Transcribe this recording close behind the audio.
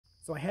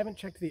So I haven't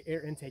checked the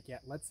air intake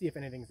yet. Let's see if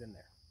anything's in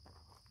there.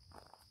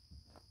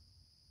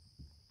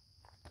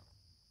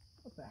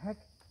 What the heck?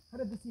 How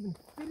did this even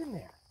fit in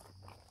there?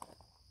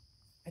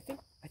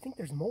 I think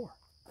there's more.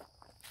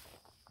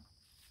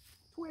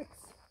 Twix,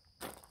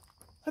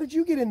 how did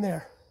you get in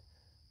there?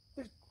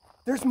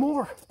 There's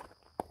more.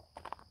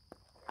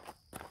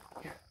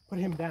 Here, put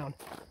him down.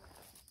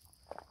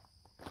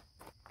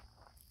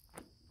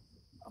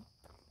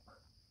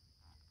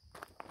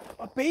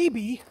 A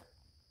baby?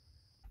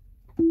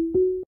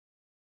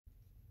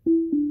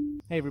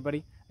 Hey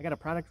everybody, I got a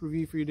product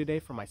review for you today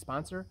from my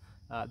sponsor.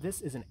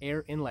 This is an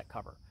air inlet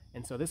cover,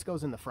 and so this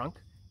goes in the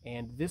front,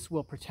 and this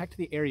will protect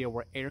the area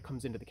where air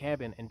comes into the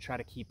cabin and try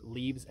to keep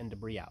leaves and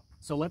debris out.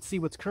 So let's see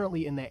what's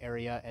currently in that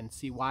area and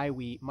see why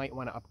we might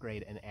want to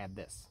upgrade and add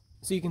this.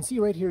 So you can see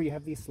right here you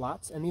have these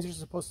slots, and these are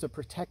supposed to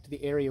protect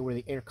the area where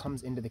the air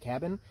comes into the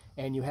cabin,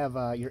 and you have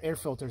your air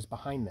filters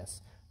behind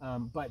this.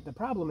 But the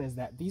problem is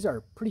that these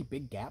are pretty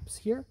big gaps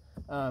here,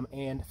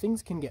 and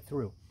things can get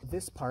through.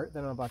 This part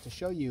that I'm about to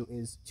show you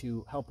is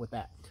to help with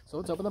that. So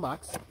let's open the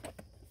box.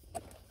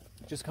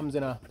 It just comes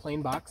in a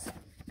plain box,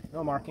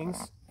 no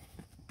markings,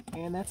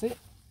 and that's it.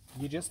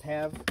 You just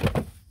have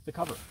the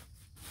cover.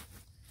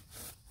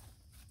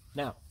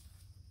 Now,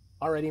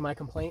 already my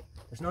complaint,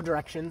 there's no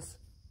directions.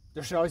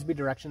 There should always be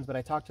directions, but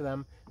I talked to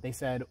them. They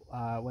said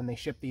when they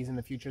ship these in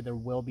the future, there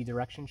will be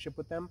directions shipped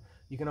with them.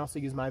 You can also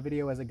use my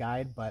video as a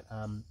guide, but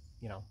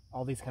you know,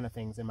 all these kind of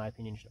things, in my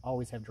opinion, should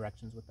always have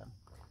directions with them.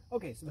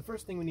 Okay, so the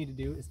first thing we need to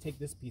do is take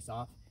this piece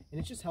off, and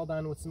it's just held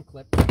on with some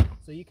clips,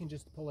 so you can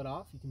just pull it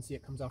off. You can see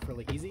it comes off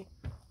really easy.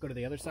 Go to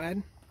the other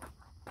side,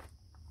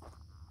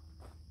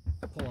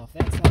 pull off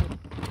that side,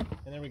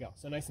 and there we go.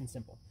 So nice and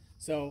simple.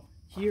 So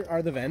here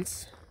are the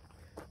vents.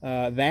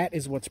 That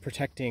is what's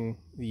protecting,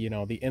 you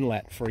know, the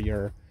inlet for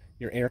your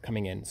air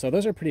coming in. So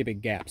those are pretty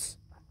big gaps.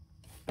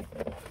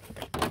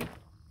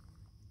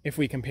 If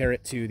we compare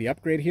it to the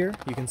upgrade here,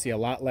 you can see a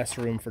lot less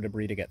room for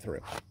debris to get through.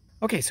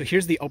 Okay, so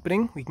here's the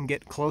opening. We can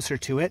get closer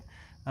to it.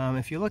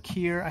 If you look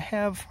here, I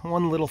have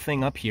one little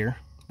thing up here,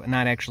 but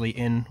not actually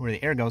in where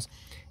the air goes.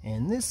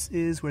 And this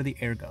is where the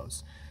air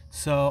goes.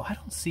 So I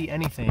don't see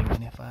anything.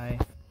 And if I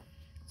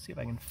see if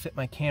I can fit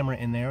my camera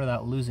in there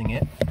without losing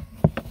it.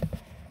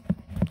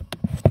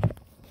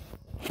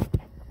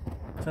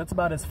 So that's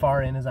about as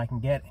far in as I can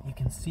get. You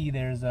can see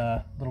there's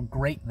a little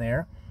grate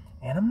there,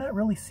 and I'm not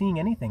really seeing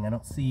anything. I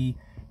don't see,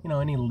 you know,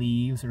 any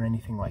leaves or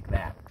anything like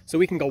that. So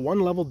we can go one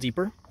level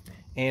deeper,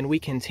 and we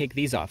can take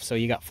these off. So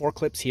you got 4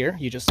 clips here.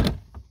 You just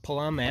pull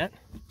on that.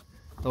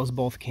 Those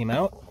both came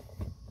out.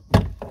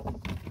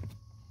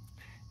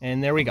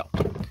 And there we go.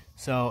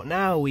 So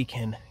now we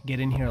can get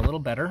in here a little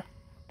better,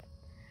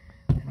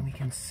 and we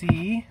can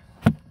see,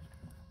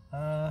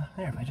 there,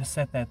 if I just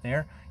set that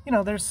there, you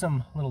know, there's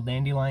some little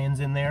dandelions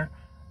in there.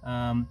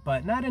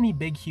 But not any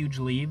big, huge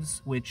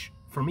leaves, which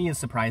for me is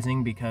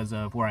surprising because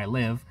of where I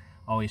live,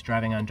 always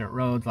driving on dirt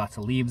roads, lots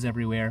of leaves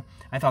everywhere.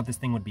 I thought this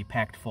thing would be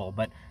packed full,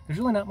 but there's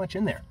really not much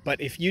in there.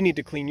 But if you need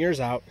to clean yours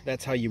out,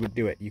 that's how you would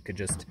do it. You could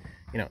just,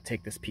 you know,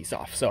 take this piece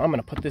off. So I'm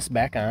going to put this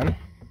back on.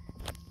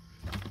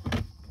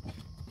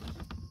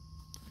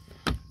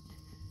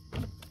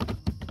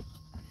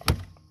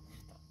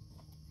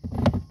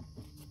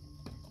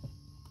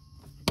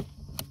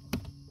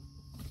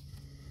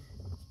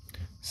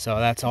 So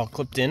that's all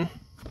clipped in.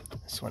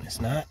 This one is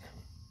not.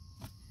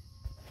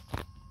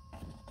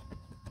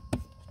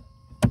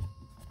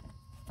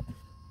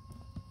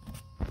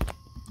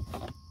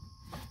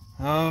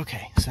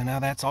 Okay, so now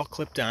that's all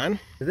clipped on.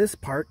 This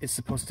part is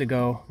supposed to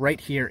go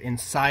right here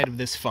inside of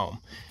this foam.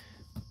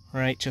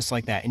 Right, just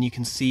like that. And you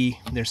can see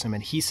there's some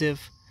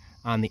adhesive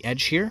on the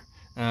edge here.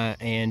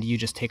 And you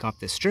just take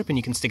off this strip and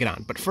you can stick it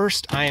on. But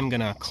first, I am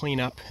gonna clean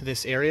up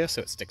this area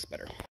so it sticks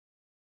better.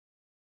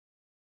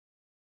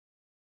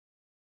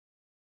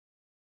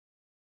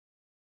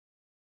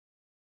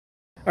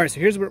 All right,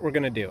 so here's what we're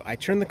gonna do. I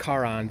turn the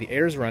car on, the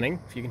air is running,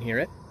 if you can hear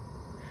it.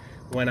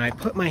 When I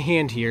put my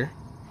hand here,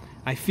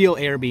 I feel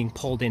air being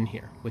pulled in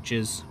here, which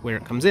is where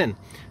it comes in.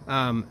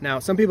 Now,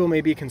 some people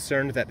may be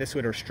concerned that this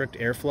would restrict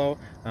airflow.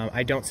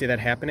 I don't see that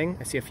happening.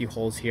 I see a few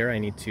holes here I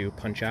need to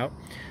punch out.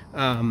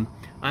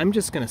 I'm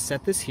just gonna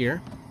set this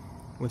here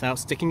without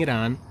sticking it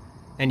on.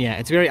 And yeah,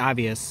 it's very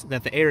obvious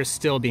that the air is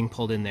still being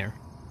pulled in there.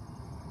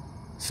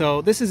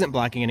 So this isn't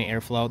blocking any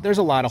airflow. There's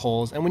a lot of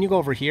holes, and when you go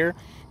over here,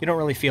 you don't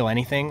really feel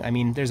anything. I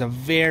mean, there's a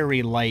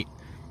very light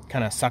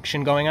kind of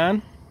suction going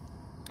on.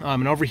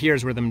 And over here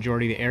is where the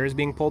majority of the air is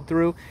being pulled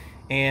through,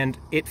 and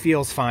it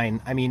feels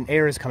fine. I mean,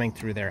 air is coming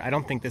through there. I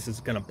don't think this is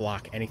gonna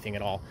block anything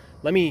at all.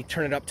 Let me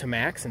turn it up to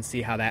max and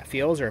see how that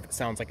feels, or if it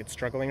sounds like it's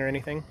struggling or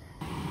anything.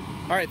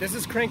 All right, this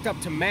is cranked up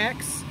to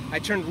max. I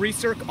turned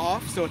recirc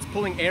off, so it's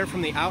pulling air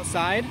from the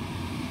outside,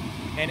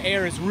 and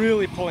air is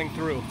really pulling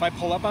through. If I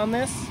pull up on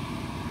this,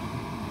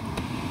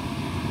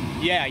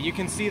 yeah, you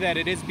can see that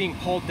it is being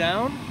pulled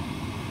down.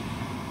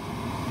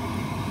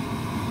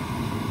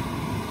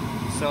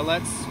 So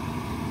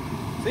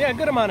yeah, a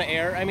good amount of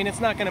air. I mean, it's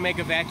not gonna make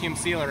a vacuum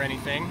seal or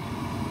anything.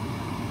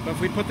 But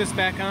if we put this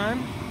back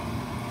on,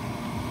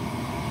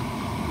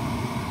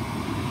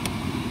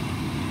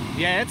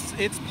 Yeah,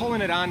 it's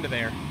pulling it onto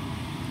there.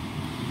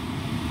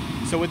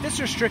 So with this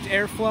restrict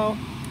airflow,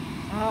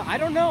 I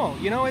don't know.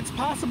 You know, it's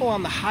possible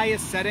on the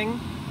highest setting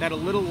that a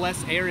little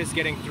less air is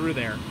getting through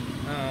there.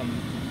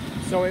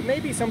 So it may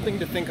be something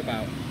to think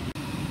about.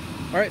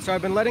 All right, so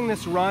I've been letting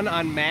this run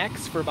on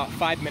max for about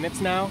 5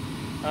 minutes now.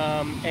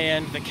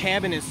 And the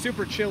cabin is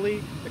super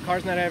chilly. The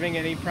car's not having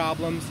any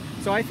problems.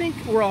 So I think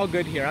we're all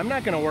good here. I'm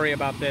not gonna worry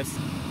about this,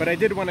 but I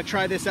did want to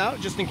try this out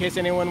just in case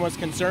anyone was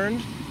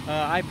concerned.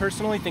 I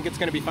personally think it's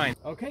gonna be fine.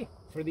 Okay,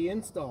 for the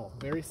install,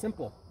 very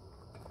simple.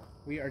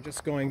 We are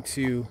just going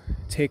to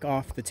take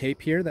off the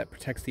tape here that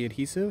protects the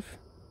adhesive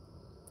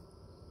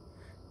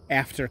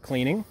after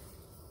cleaning.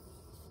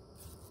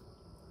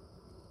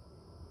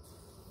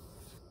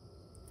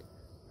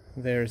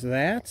 There's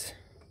that.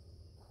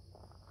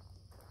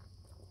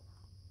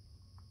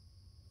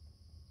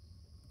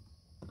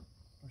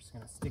 We're just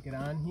going to stick it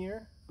on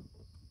here.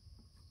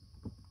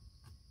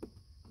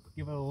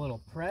 Give it a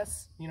little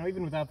press. You know,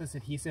 even without this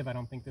adhesive, I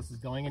don't think this is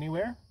going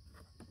anywhere.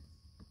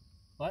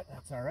 But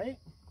that's all right.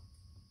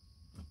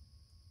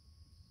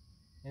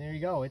 And there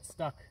you go, it's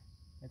stuck.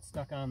 It's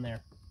stuck on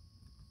there.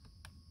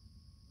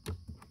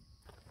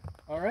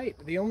 All right,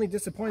 the only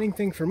disappointing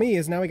thing for me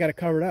is now we got it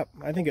covered up.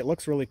 I think it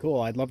looks really cool.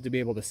 I'd love to be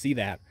able to see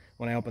that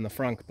when I open the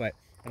frunk, but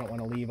I don't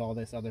want to leave all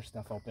this other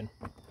stuff open.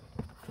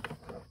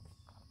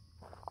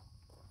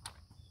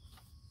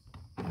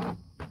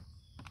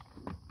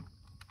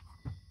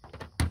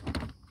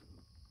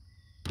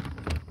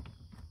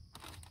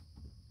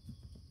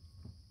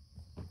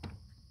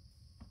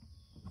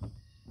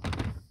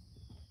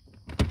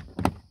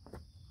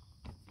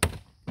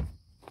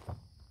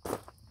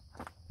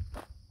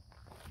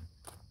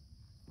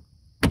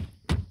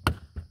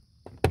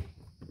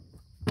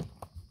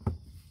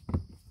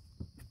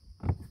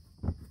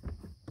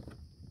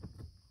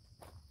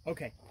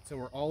 Okay, so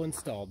we're all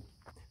installed.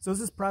 So is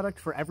this product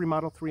for every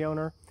Model 3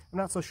 owner? I'm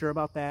not so sure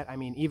about that. I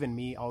mean, even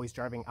me, always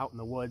driving out in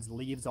the woods,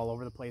 leaves all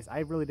over the place, I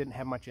really didn't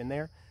have much in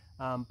there.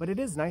 But it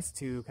is nice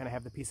to kind of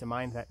have the peace of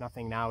mind that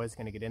nothing now is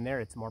going to get in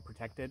there. It's more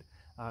protected,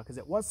 because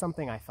it was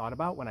something I thought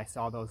about when I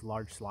saw those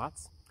large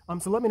slots.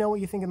 So let me know what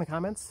you think in the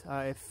comments.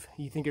 If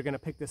you think you're going to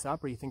pick this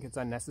up or you think it's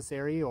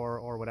unnecessary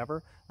or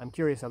whatever. I'm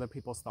curious other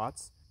people's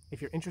thoughts.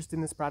 If you're interested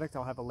in this product,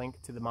 I'll have a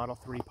link to the Model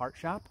 3 part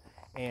shop,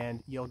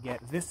 and you'll get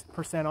this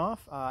 %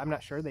 off. I'm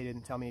not sure, they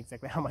didn't tell me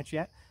exactly how much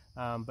yet,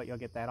 but you'll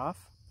get that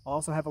off. I'll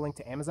also have a link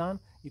to Amazon.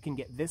 You can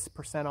get this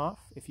 % off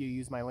if you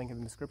use my link in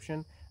the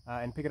description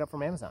and pick it up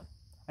from Amazon.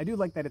 I do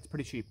like that it's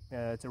pretty cheap.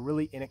 It's a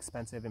really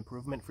inexpensive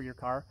improvement for your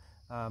car.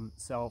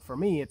 So for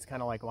me, it's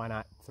kind of like, why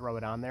not throw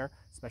it on there,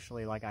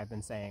 especially like I've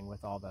been saying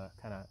with all the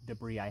kind of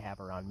debris I have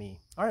around me.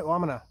 All right, well,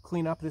 I'm gonna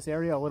clean up this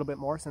area a little bit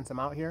more since I'm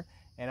out here,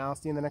 and I'll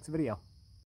see you in the next video.